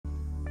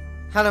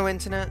Hello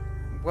Internet,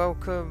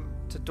 welcome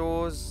to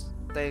Doors.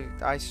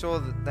 I saw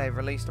that they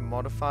released a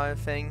modifier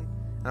thing,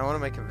 and I want to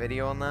make a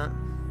video on that.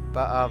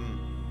 But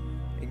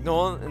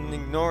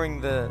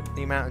ignoring the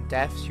amount of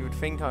deaths, you would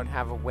think I'd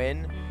have a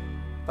win,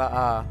 but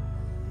I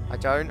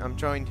don't. I'm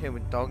joined here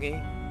with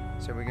Doggy,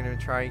 so we're just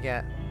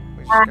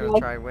gonna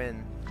try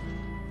win.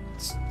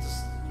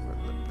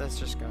 Let's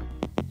just go.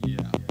 Yeah.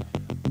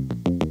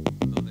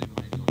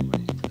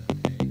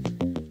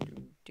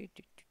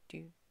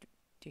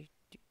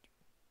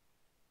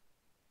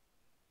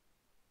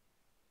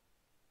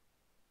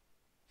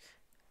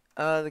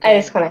 The I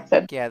game,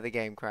 disconnected. yeah, the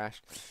game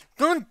crashed.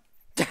 God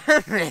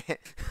damn it!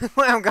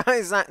 Well,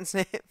 guys, that's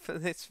it for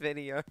this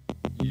video.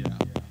 Yeah.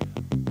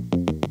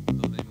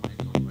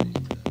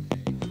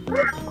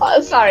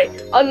 Oh, sorry.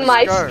 On Let's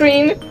my go.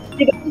 stream,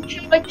 you don't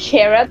have a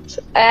carrot.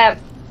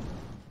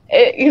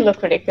 You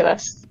look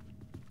ridiculous.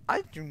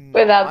 I do not.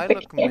 Without I the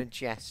look carrot.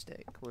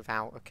 majestic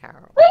without a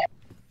carrot.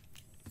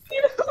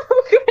 You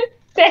look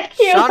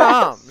ridiculous. Shut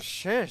up!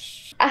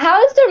 Shush.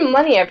 How is there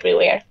money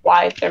everywhere?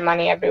 Why is there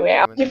money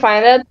everywhere? Did you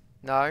find it?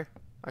 No,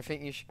 I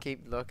think you should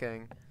keep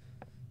looking.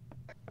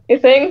 You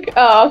think?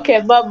 Oh, okay.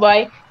 Bye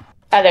bye.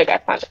 Other guy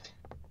found it.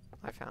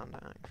 I found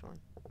it actually.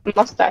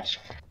 Mustache.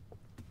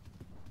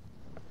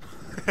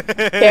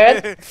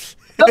 Carrot?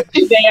 Don't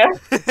you dare.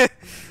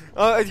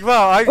 Oh,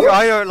 well, I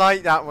don't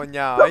like that one.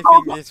 Yeah, I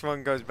think this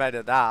one goes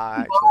better there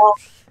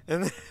actually,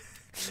 and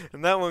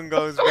that one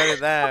goes better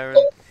there. And,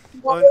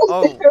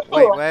 oh,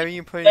 wait, where are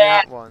you putting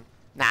that one?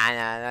 Nah,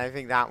 I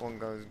think that one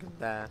goes good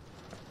there.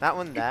 That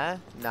one there?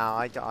 No,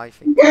 I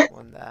think that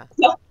one there.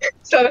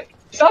 So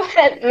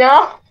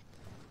no.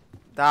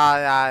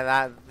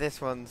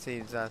 This one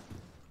seems.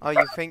 Oh,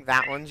 you think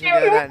that one should go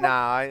there?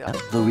 No,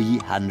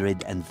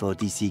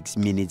 346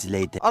 minutes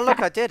later. Oh, look,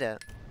 I did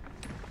it.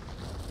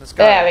 Let's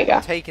go. There we go.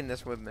 I'm taking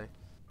this with me.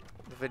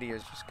 The video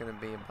is just gonna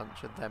be a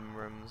bunch of them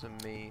rooms and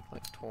me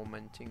like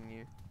tormenting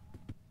you.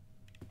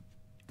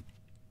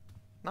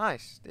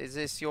 Nice. Is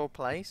this your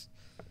place?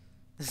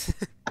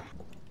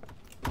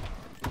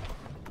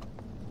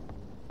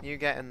 You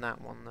get in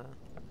that one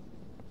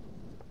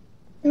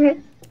there.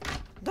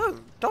 No,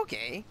 Doggy.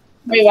 Wait,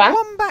 There's what?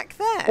 one back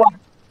there. What?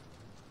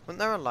 Wasn't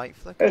there a light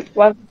flicker?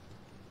 What?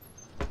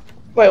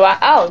 Wait, what?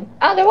 Oh,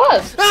 there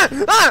was.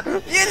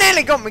 You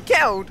nearly got me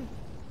killed.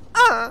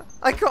 I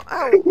got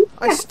out.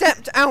 I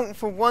stepped out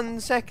for 1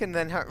 second,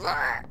 then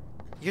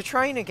you're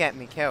trying to get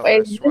me killed. I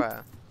Wait,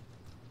 swear.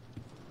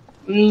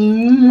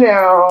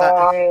 No.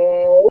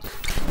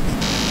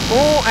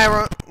 Oh,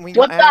 error. We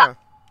What got the- error.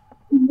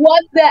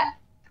 What the?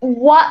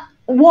 What?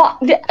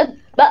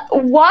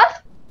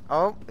 What?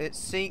 Oh, it's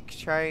seek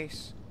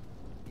trace.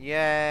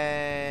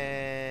 Yay.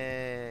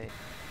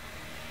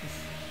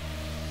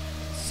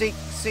 Seek.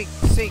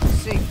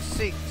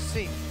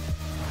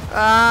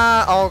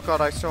 Oh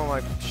god, I saw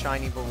my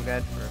shiny bald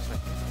head for a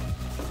second.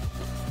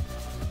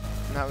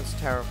 And that was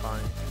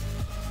terrifying.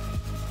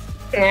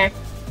 Nah.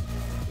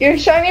 Your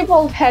shiny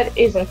bald head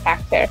is in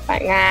fact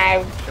terrifying.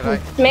 I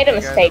made a Go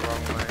the mistake.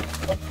 wrong way.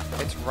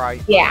 It's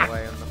right, Yeah. by the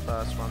way, on the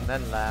first one,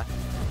 then left.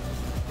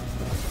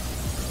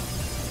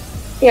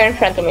 You're in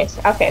front of me.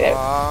 Okay, there.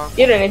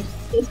 You don't need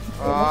to.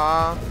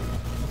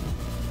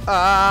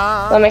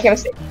 Don't make a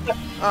mistake.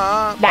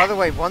 By the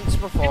way, once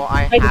before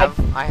I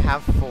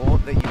have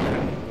thought that you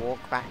couldn't walk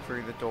back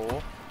through the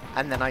door,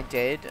 and then I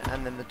did,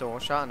 and then the door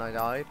shut and I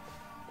died.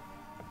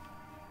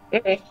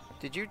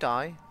 Did you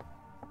die?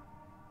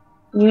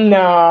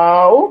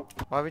 No.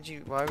 Why would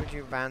you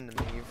abandon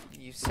me?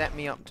 You set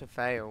me up to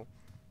fail.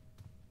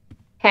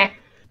 Heh.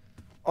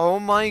 Oh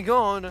my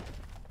god!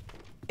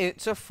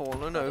 It's a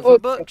fallen over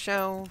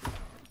bookshelf.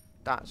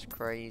 That's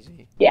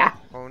crazy. Yeah.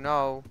 Oh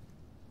no.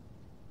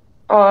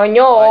 Oh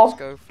no. Let's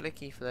go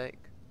flicky flick.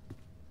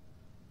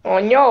 Oh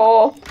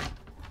no.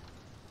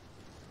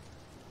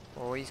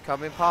 Oh, he's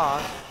coming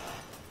past.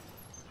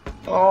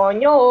 Oh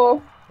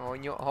no. Oh,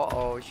 and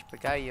oh,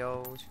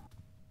 spaghettios.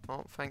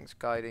 Oh, thanks,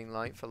 guiding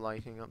light, for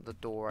lighting up the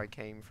door I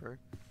came through.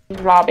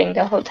 Robbing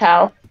the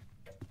hotel.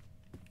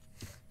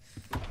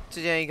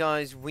 Today,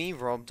 guys, we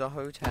robbed a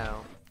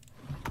hotel.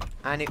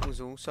 And it was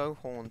also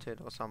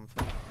haunted or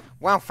something.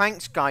 Wow,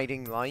 thanks,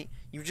 guiding light.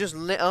 You just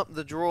lit up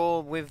the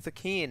drawer with the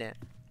key in it.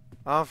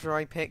 After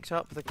I picked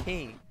up the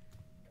key.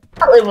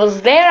 Well, it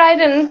was there, I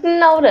didn't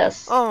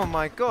notice. Oh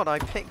my god, I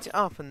picked it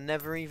up and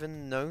never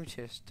even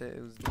noticed it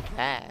was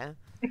there.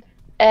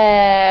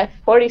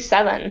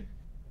 47.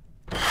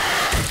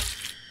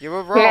 You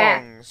were wrong.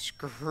 Yeah.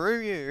 Screw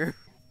you.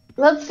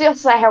 Let's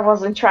just say I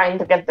wasn't trying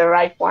to get the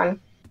right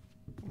one.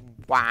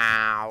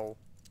 Wow.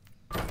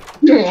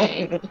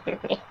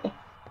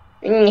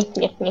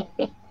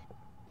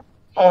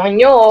 Oh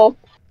no.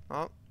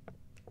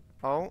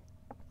 Oh,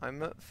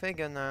 I'm a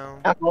figure now.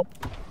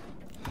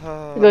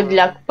 Oh, good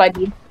luck,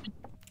 buddy.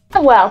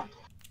 Oh, well.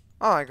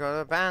 Oh, I got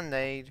a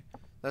band-aid.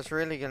 That's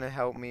really gonna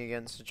help me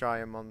against the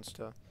giant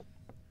monster.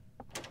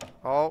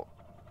 Oh.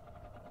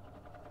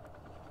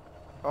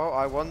 Oh,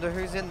 I wonder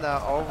who's in there.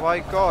 Oh my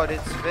god,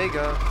 it's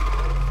Vigor.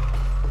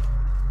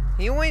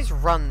 He always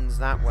runs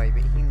that way,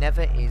 but he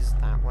never is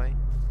that way.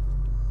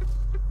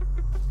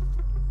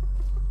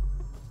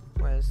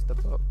 Where's the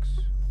books?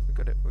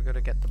 We gotta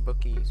get the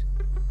bookies.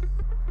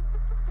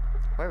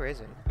 Where is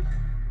he?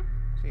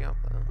 Is he up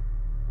there?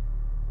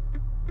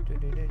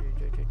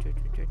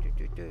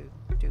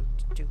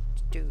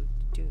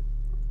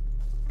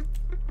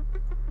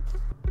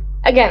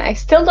 Again, I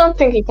still don't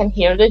think you can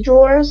hear the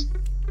drawers,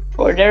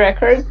 for the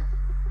record.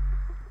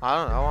 I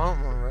don't know. I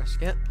don't want to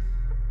risk it.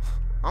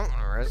 I don't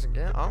want to risk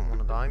it. I don't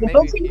want to die. The Maybe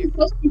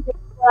books if you.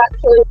 are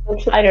actually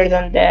much lighter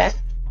than the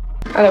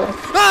other one.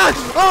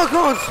 Ah! Oh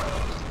god!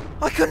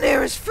 I couldn't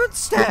hear his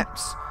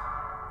footsteps.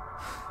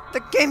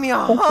 That gave me a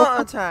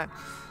heart attack.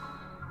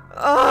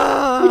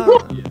 Ah!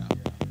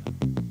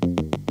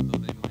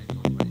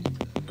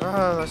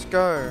 Oh, let's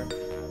go.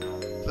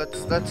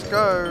 Let's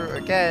go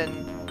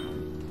again.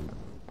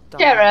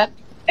 Jared,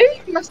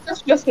 if your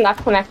mustache just not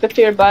connected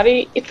to your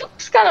body, it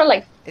looks kind of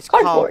like It's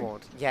cardboard.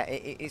 cardboard. Yeah,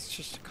 it's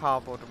just a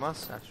cardboard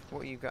mustache.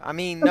 What you got? I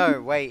mean,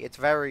 no, wait, it's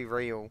very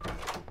real.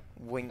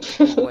 Wink,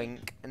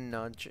 wink,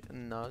 nudge,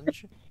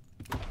 nudge.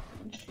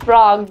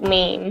 Frog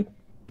meme.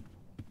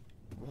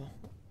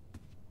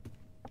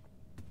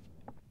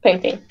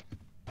 Painting.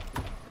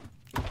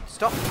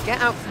 Stop!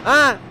 Get out!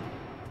 Ah!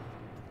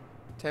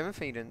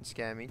 Timothy didn't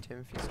scare me.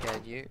 Timothy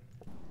scared you.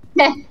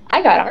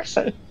 I got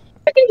arson.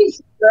 I can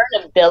just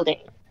burn a building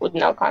with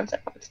no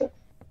consequences.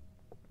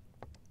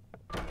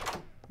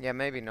 Yeah,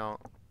 maybe not.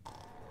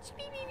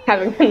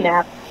 Having a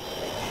nap.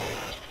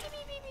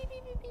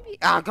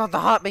 Ah, God, the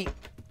heartbeat!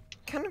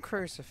 Can a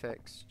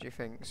crucifix, do you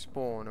think,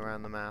 spawn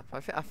around the map? I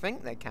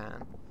think they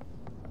can.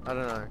 I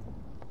don't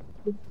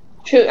know.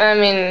 True, I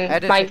mean,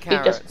 Edit might a be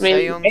carrot. just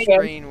really Say on rare.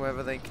 screen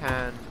whether they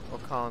can or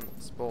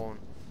can't spawn.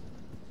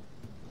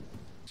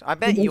 So I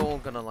bet you're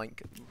gonna,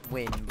 like,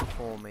 win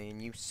before me,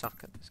 and you suck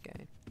at this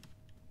game.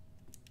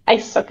 I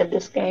suck at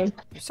this game.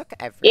 You suck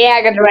at everything. Yeah,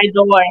 I got the right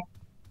door.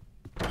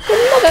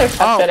 Mother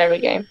sucks at every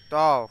game.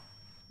 Oh.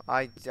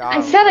 I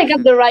said I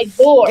got the right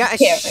door. Yeah,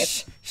 Damn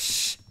shh,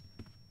 shh.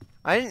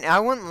 I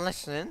wasn't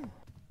listening.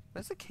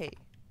 Where's the key?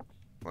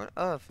 What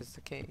on earth is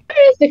the key?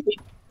 Where is the key?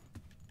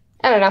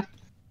 I don't know.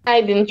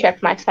 I didn't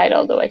check my side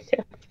all the way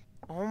too.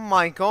 Oh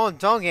my god,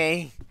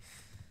 doggy.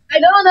 I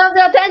don't have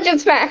the attention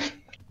span.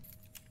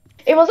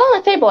 It was on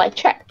the table. I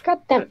checked. God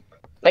damn it.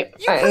 Like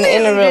You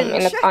in a room,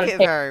 didn't check on it the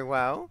table. very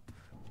well.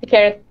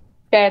 Carrot.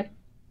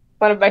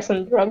 Wanna buy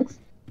some drugs?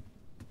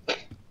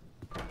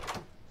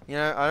 You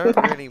know, I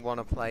don't really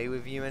want to play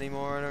with you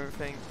anymore, I don't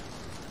think.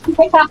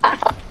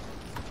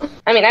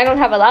 I mean, I don't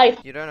have a life.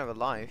 You don't have a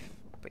life,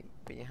 but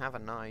you have a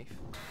knife.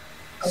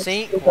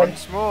 See,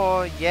 once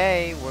more,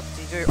 yay,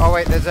 whoop-de-doo. Oh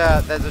wait, there's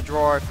a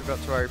drawer I forgot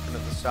to open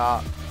at the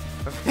start.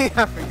 I think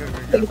I'm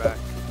gonna go back.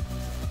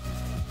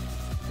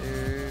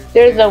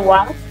 There's a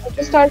what at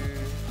the start?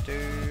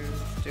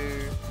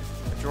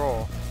 A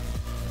drawer.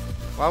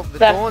 Well, the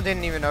That- door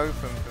didn't even open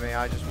for me,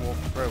 I just walked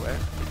through it.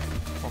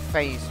 Or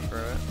phased through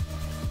it.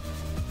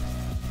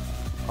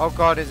 Oh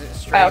god, is it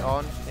straight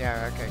on?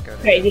 Yeah, okay, good.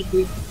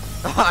 Crazy.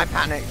 I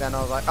panicked then,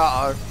 I was like,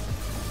 uh-oh.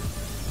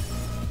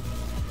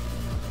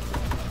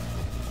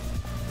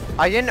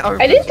 I didn't open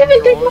I didn't some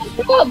even drawers. take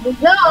my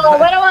drugs. No,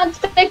 I don't want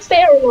to take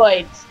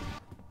steroids.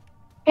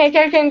 Hey,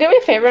 can you do me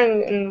a favor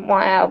and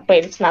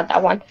wait, it's not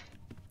that one.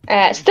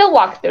 Still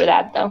walk through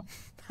that though.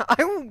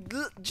 I will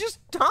just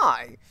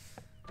die.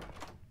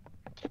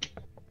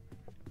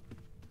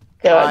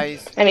 Good.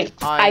 Eyes. I mean,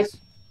 Eyes.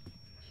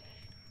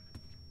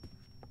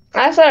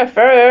 I said it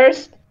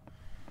first.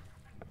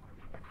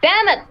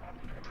 Damn it!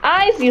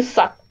 Eyes, you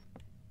suck.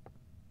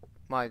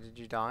 Why did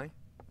you die?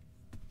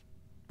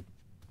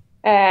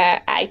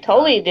 I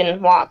totally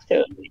didn't walk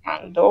through the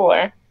wrong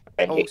door.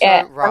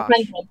 Also, rush.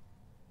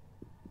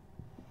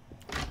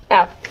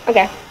 Oh,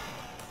 okay.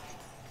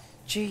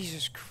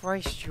 Jesus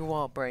Christ, you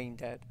are brain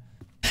dead.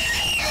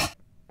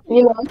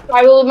 You know,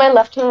 I will with my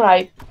left and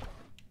right.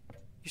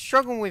 You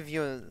struggle with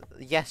your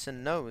yes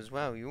and no as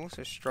well. You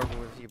also struggle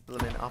with your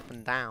blooming up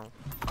and down.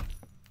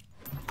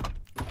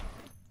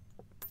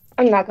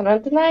 I'm not gonna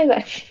deny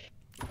that.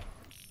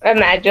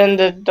 Imagine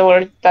the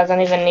door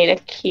doesn't even need a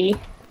key.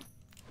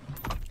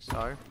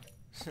 So,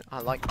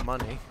 I like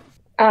money.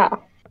 Oh. Have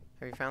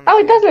you found the Oh,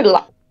 key? it does need a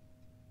lock.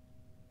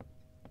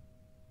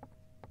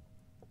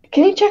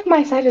 Can you check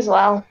my side as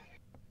well?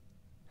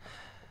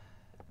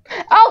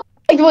 Oh,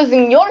 it was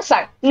in your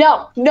side.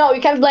 No,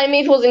 you can't blame me.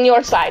 It was in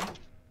your side.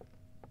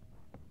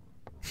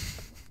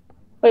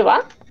 Wait,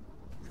 what?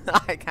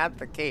 I had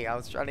the key. I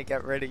was trying to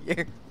get rid of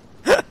you.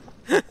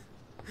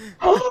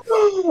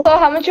 So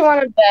how much you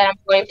want to bet I'm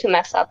going to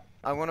mess up?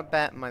 I want to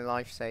bet my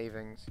life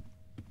savings.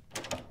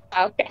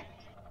 Okay.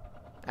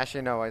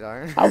 Actually, no, I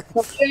don't. I'll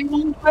put you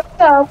in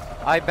myself.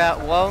 I bet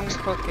one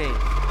cookie.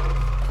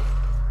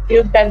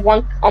 You bet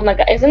one. Oh my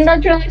god, isn't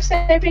that your life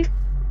saving?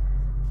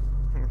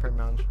 Pretty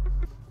much.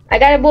 I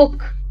got a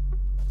book.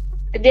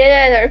 I did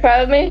it. Are you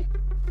proud of me?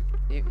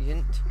 You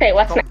didn't. Hey,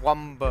 what's got next?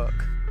 one book.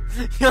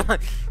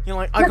 you're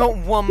like, I got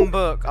one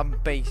book. I'm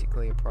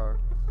basically a pro.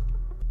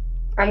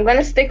 I'm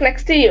gonna stick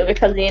next to you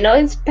because you know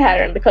his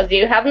pattern. Because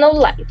you have no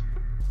life.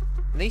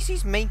 At least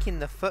he's making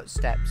the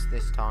footsteps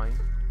this time.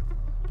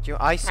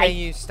 I say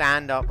you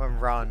stand up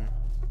and run.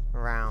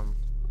 around.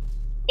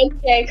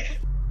 Okay.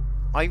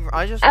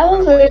 I just I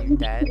was wanna want you really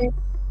dead.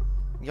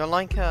 You're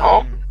like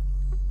Oh.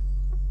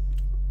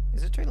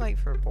 Is it too late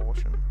for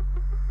abortion?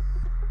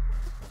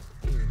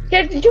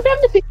 Here, did you grab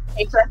the piece of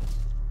paper?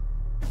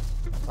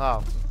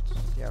 Oh,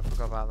 yeah, I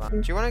forgot about that.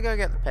 Do you want to go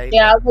get the paper?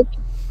 Yeah, I'll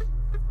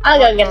Come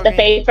go on, get the Doggy.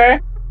 paper.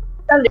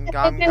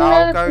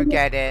 I'll go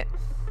get it.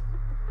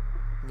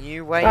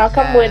 You wait I'll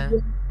come there. with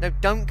you. No,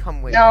 don't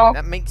come with No.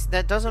 me.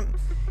 That doesn't.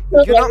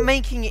 Okay. You're not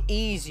making it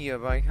easier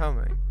by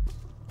coming.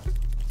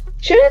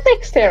 Should I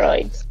take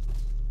steroids?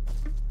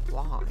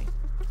 Why?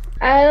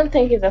 I don't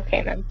think he's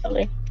okay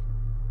mentally.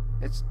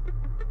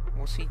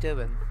 What's he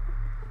doing?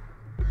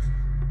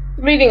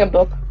 Reading a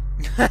book.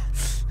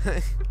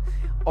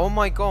 Oh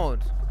my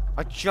god.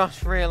 I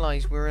just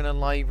realised we're in a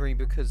library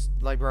because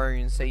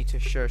librarians say to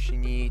shush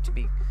and you need to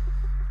be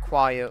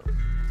quiet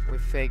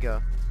with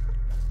figure.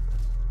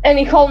 And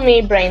he called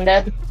me brain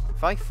dead.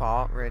 If I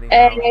fart really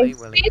loudly,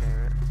 will he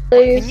hear it?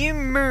 Please. Can you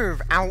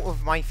move out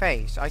of my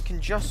face? I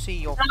can just see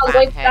your No, fat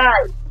wait, head.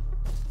 guys.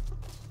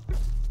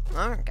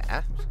 I don't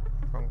care.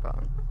 Wrong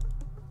button.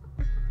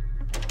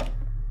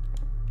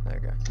 There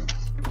we go.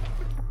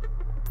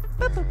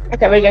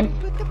 Okay, we're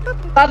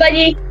good. Bye,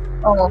 buddy.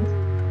 Oh.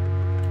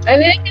 I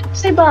didn't get to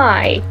say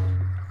bye.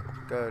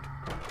 Good.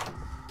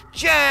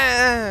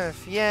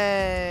 Jeff!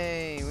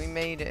 Yay! We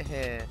made it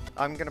here.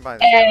 I'm gonna buy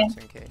the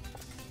skeleton key.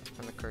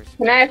 And the crucifix.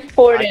 Can I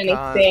afford I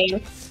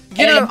anything?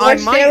 You know,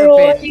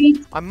 More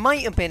I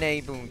might have been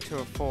able to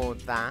afford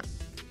that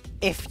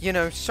if, you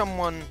know,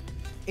 someone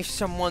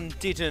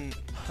didn't,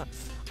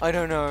 I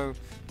don't know,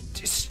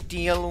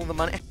 steal all the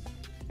money.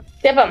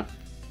 Tip him.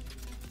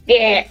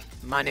 Yeah.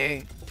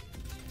 Money.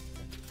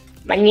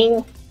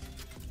 Money.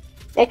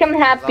 Make him Love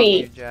you,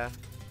 happy. Jeff.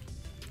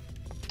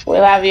 We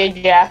love you,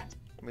 Jeff.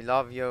 We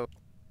love you.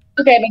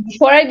 Okay, but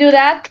before I do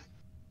that,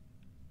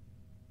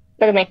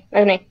 look at me.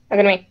 Look at me. Look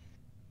at me.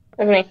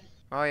 Look at me.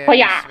 Oh yeah, Oh, you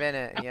yeah. spin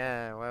it.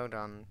 Yeah, well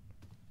done.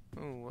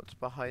 Ooh, what's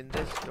behind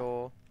this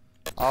door?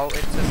 Oh,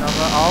 it's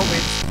another. Oh,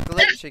 it's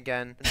glitch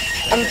again.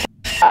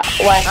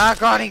 What? Ah,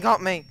 God, he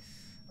got me.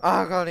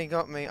 Oh, God, he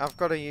got me. I've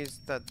got to use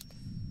the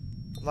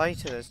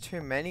lighter. There's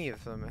too many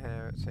of them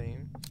here, it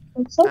seems.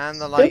 I'm so And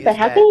the light is stupid.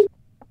 How dead. can you...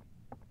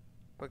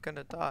 We're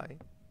gonna die.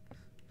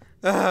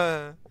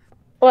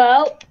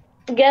 Well,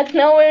 get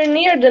nowhere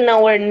near the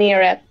nowhere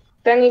near it.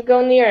 Then you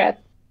go near it.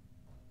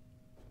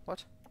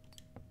 What?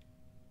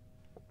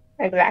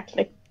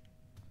 Exactly.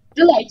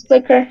 The light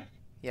flicker.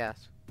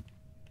 Yes.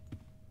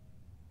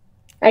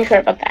 Are you sure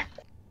about that?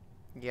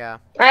 Yeah.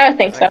 I don't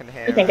think I so. can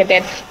hear I think it. it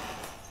did.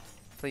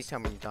 Please tell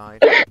me you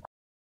died.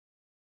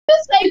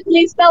 Just say,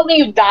 please tell me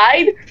you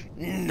died.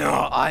 No,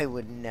 I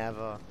would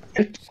never.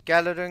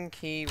 Skeleton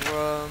key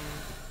room.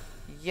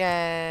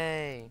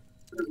 Yay.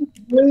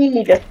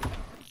 Read.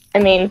 I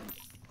mean,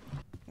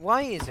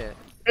 Why is it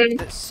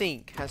that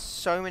Seek has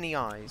so many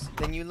eyes,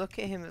 then you look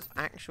at him as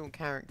actual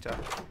character,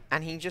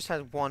 and he just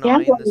has one Yeah,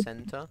 eye in the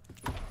center?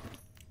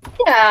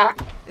 yeah.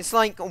 It's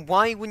like,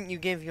 why wouldn't you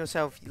give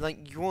yourself,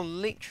 like, you're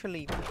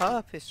literally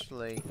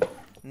purposely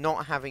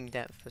not having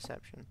depth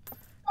perception.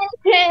 I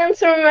can't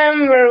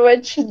remember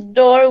which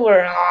door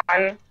we're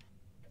on.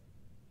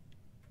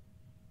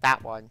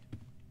 That one.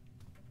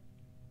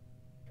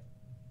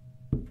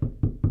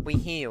 We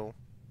heal.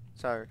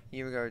 So,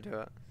 you go do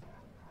it.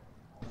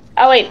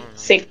 Oh wait,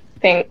 sick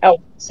thing. Oh,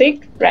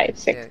 sick? Right,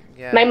 sick. Yeah,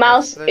 yeah, My that's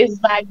mouse the- is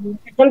lagging.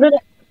 I can do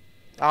that.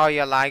 Oh,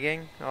 you're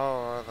lagging?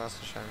 Oh, that's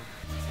a shame.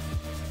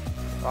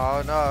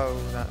 Oh no,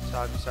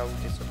 I'm so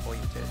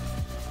disappointed.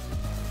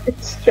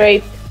 It's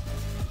straight.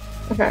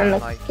 I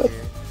Look, like look. you.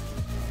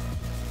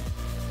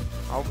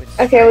 Oh, it's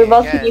Okay, we straight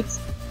both again. need.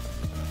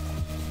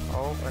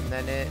 Oh, and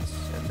then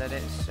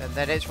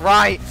it's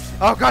right!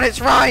 Oh god, it's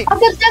right! Oh,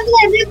 the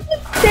steroids again.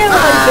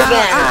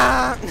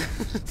 Ah!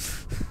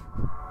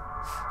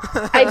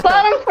 I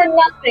bought them for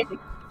nothing.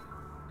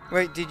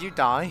 Wait, did you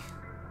die?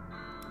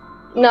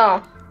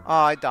 No. Oh,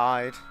 I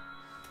died.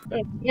 I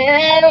might be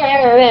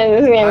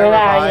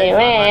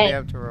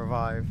able to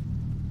revive.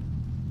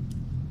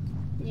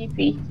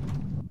 Yippee.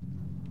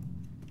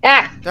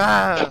 Ah!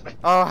 Ah!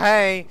 Oh,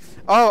 hey!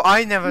 Oh,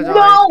 I never died,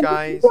 No!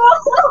 guys.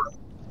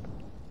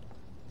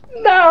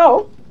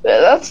 No!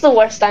 That's the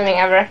worst timing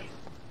ever.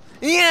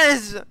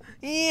 Yes!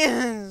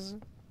 Yes!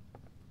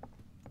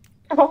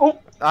 Oh.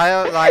 I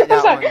don't like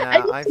that Sorry, one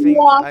now.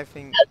 I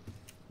think...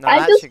 No, I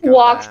that just should go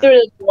walk there.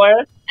 through the door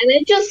and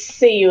I just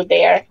see you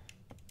there.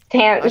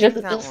 I Just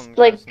think that one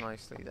like. goes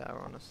nicely there,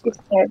 honestly.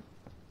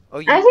 Oh,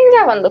 you, I think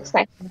that one looks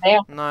nice there.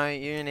 No,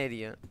 you're an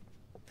idiot.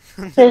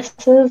 This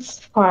is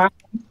fine.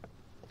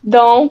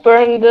 Don't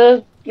burn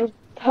the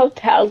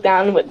hotel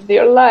down with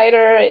your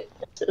lighter.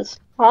 This is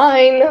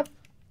fine.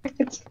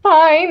 It's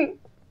fine.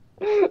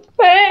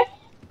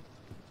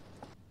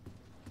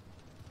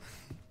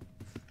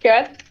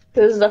 Good.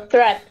 This is a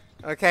threat.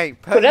 Okay,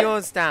 Put put it-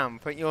 yours down.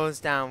 Put yours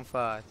down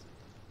first.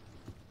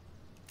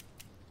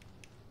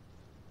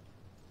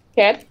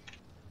 Good.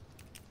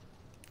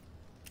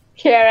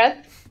 Carrot.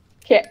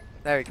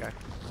 There we go.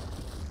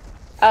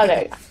 Oh,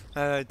 there you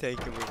go. Take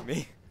it with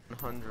me.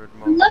 100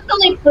 more.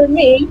 Luckily for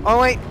me, Oh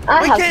wait,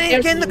 I have get in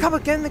the everything.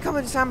 cupboard, get in the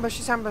cupboard, it's ambush,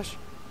 it's ambush.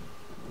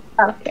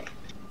 Okay.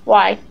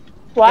 Why? Get in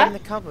What? the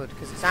cupboard,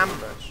 because it's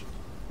ambush.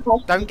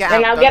 Okay. Don't get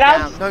And out, now don't get get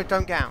out? out. No,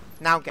 don't get out.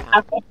 Now get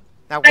out. Okay.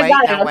 Now I wait,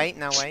 got now out. wait,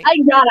 now wait. I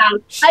got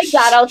out. I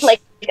got out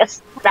like a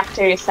second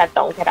after you said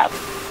don't get out.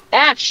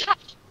 Ah, shut.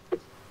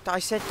 I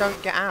said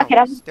don't get out. Okay,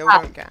 that's Still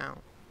up. don't get out.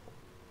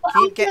 I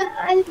Keep get-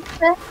 I-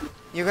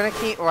 You're gonna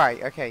keep,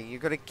 right, okay, you're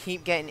gonna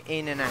keep getting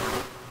in and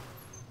out.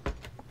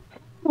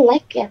 I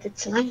like it.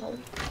 It's loud.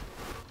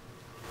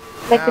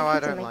 Like No, I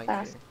the don't pizza like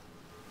fast. you.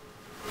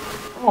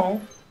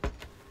 Oh.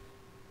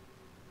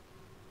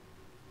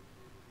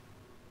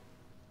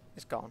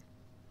 It's gone.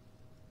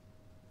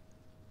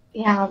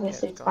 Yeah,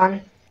 obviously Yeah, it's it's gone.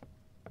 gone.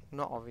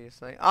 Not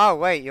obviously. Oh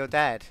wait, you're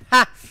dead.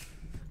 Ha!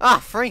 Ah,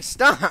 free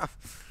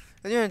stuff!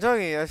 What are you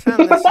talking? I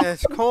found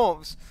this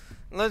corpse.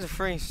 Loads of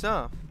free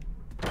stuff.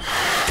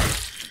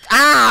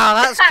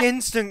 Ah, that's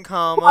instant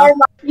karma.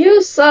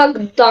 You suck,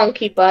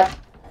 donkey butt.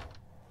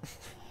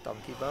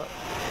 Donkey butt.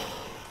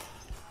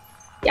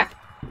 Yeah.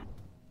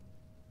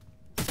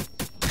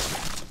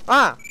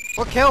 Ah!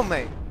 What killed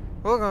me?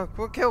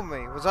 What killed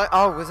me? Was that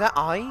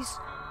eyes?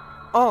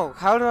 Oh,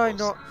 how did I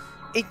not?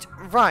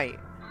 Right.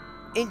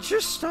 It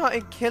just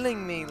started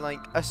killing me like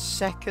a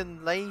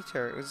second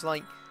later. It was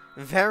like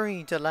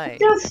very delayed.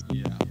 Just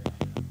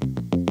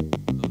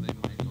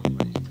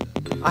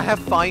I have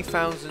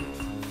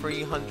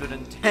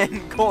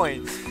 5,310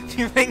 coins. Do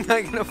you think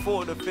I can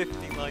afford a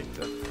 50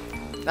 lighter?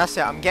 That's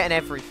it, I'm getting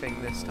everything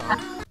this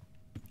time.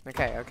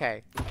 Okay,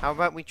 okay. How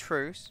about we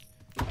truce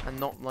and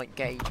not like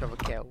get each other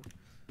killed?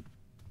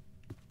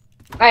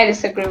 I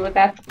disagree with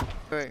that.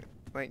 Wait,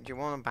 do you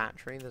want a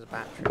battery? There's a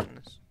battery in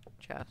this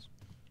chest.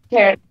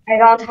 Here, I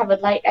don't have a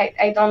light.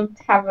 I don't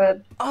have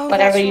a Oh,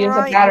 whatever that's you use a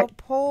right, battery. you're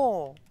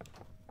poor.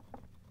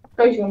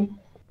 Version.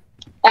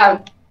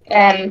 Like,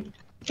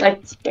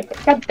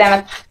 god damn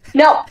it.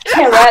 No,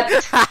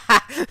 carrot.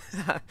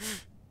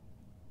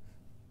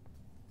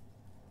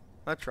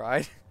 I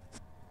tried.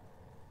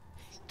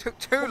 Took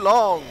too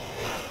long.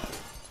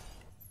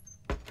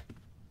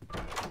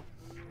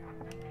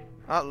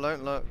 Oh,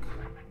 look.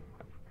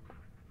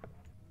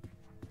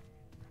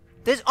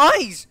 There's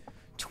eyes!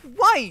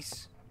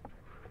 Twice!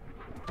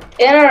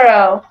 In a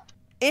row.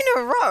 In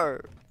a row!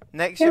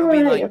 Next In it'll be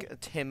a row. like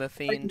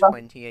Timothy in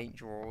 28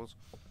 drawers.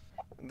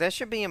 There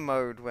should be a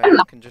mode where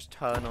you can just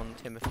turn on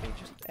Timothy,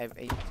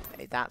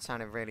 that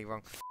sounded really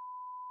wrong.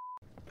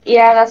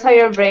 Yeah, that's how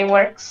your brain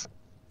works.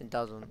 It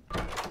doesn't.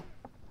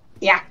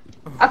 Yeah.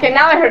 Okay,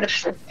 now I heard it.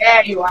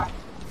 There you are.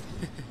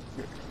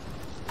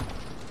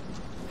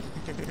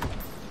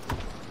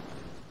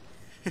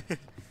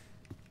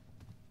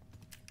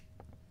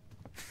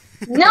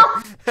 No!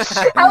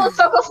 I was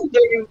so close to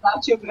doing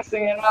without you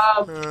messing it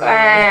up.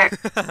 I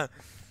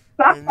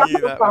knew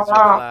that was your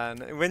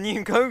plan. When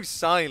you go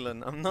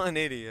silent, I'm not an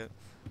idiot.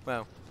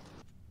 Well.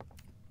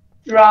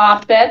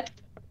 Drop it.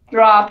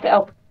 Drop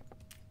it.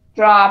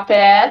 Drop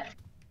it.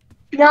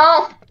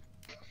 No!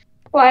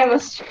 Why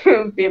must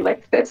you be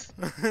like this?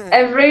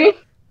 Every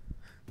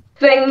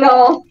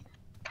single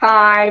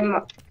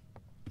time.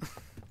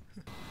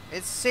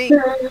 It's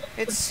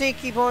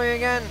Seeky Boy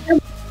again.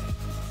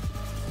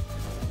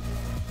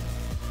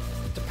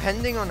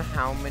 Depending on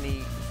how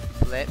many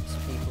clips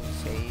people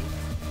see,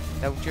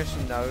 they'll just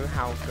know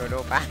how good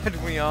or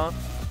bad we are.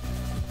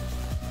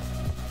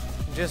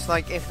 Just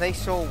like if they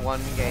saw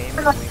one game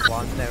and we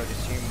won, they would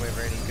assume we're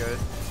really good.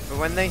 But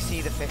when they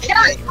see the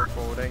 58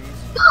 recordings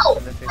No!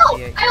 and the No!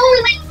 58, I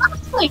only made one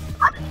point.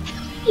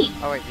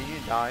 oh wait, did you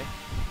die?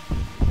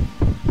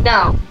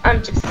 No,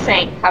 I'm just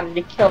saying, how did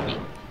you kill me?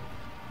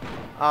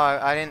 Oh,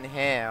 I didn't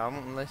hear. I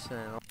wasn't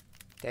listening.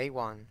 Day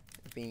 1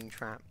 of being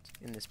trapped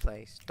in this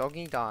place.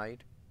 Doggy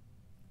died.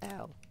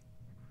 L.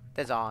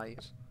 There's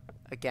Eyes.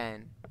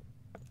 Again.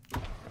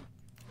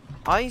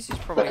 Eyes is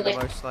probably the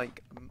most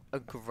like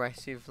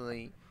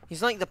aggressively.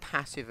 He's like the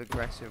passive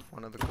aggressive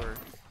one of the group.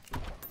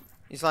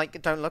 He's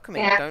like, don't look at me,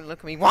 Yeah. don't look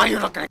at me. Why are you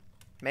looking?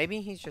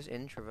 Maybe he's just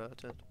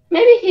introverted.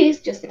 Maybe he's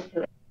just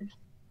into it.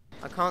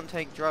 I can't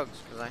take drugs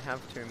because I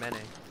have too many.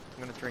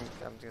 I'm gonna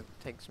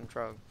take some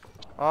drugs.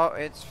 Oh,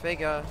 it's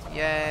Figure.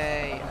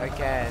 Yay!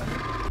 Again.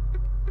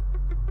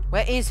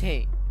 Where is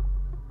he?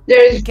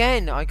 There's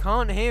Again, I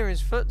can't hear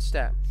his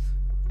footsteps.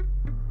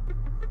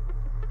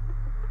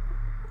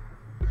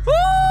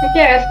 Who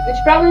cares? It's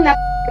probably not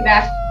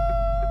that.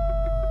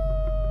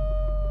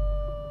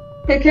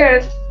 Who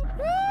cares?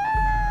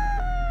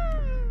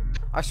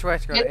 I swear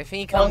to God, Yep. if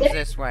he comes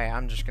this way,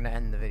 I'm just gonna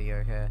end the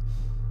video here.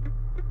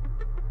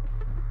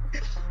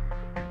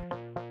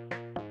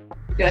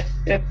 Good.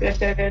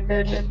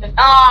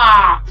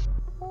 Ah!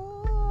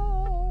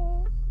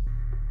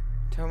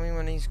 Tell me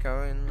when he's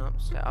going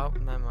upstairs. Oh,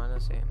 never mind, I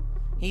see him.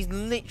 He's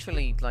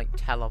literally like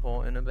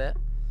teleporting a bit.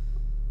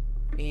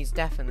 He's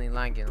definitely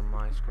lagging on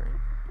my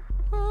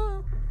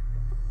screen.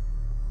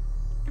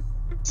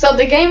 So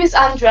the game is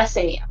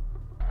undressing you.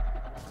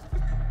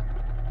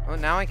 Oh,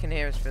 now I can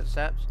hear his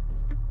footsteps.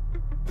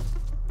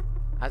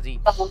 As he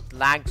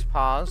lags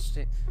past.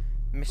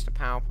 Mr.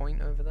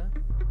 PowerPoint over there.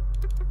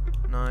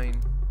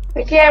 9.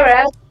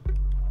 Kara.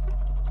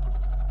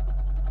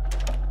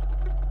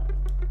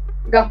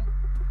 Go.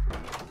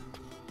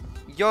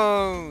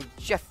 Yo,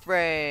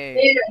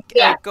 Jeffrey!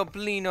 Yeah. Yo,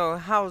 Goblino,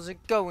 how's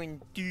it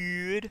going,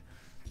 dude?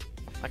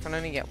 I can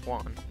only get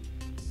 1.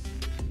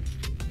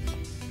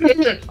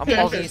 I'm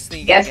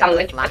obviously Yes, gonna I'm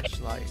get the like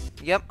flashlight.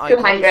 Yep, I got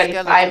the 205.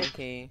 skeleton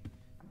key.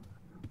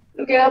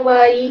 Go,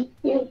 buddy.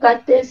 You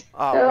got this.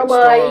 Oh, Go, which door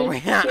are buddy. we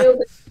at?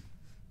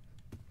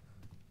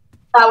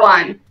 That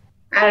one.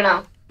 I don't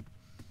know.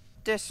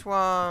 This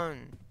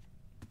one.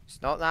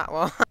 It's not that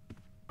one.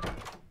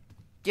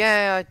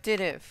 Yeah, I did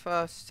it for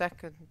a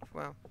second.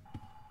 Well.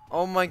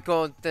 Oh my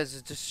god, there's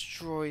a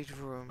destroyed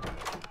room.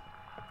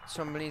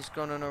 Somebody's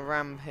gone on a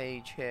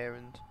rampage here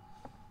and...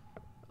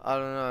 I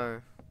don't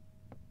know.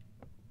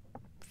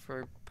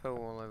 Threw poo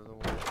all over the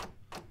wall.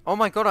 Oh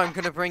my god, I'm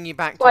gonna bring you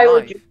back to Why life.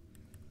 would you?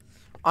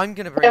 I'm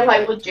gonna bring you Why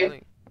back would to you?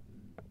 life.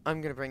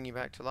 I'm gonna bring you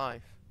back to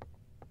life.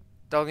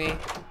 Doggy,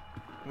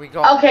 we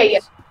got Okay,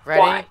 this.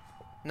 Ready? Why?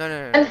 No,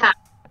 no, no, And no. how?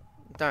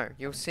 No,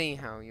 you'll see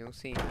how, you'll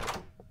see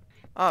how.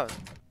 Oh.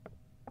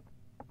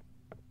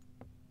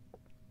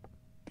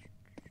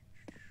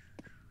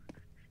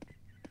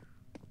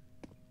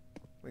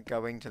 We're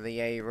going to the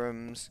A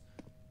rooms.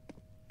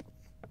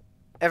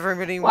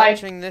 Everybody Why?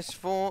 watching this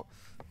thought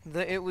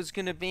that it was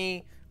gonna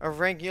be a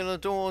regular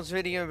Doors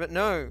video, but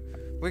no.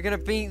 We're gonna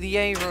beat the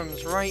A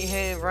rooms right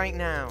here, right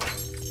now.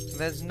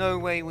 There's no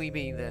way we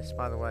beat this,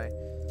 by the way.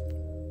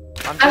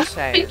 I'm just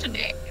saying.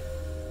 Today.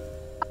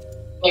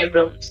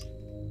 Rooms.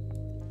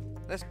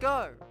 Let's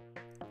go!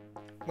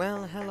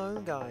 Well,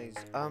 hello guys.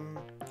 I'm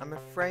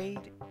afraid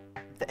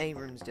the A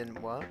rooms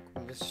didn't work.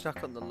 We were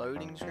stuck on the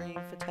loading screen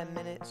for 10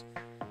 minutes.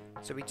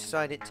 So we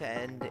decided to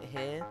end it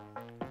here.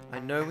 I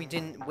know we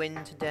didn't win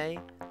today,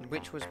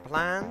 which was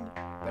planned,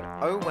 but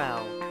oh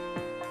well.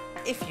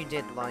 If you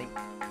did like,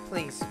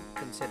 please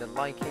consider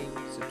liking,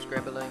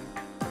 subscribing,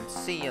 and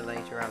see you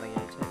later,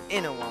 alligator,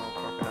 in a while,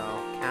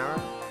 crocodile,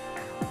 Kara.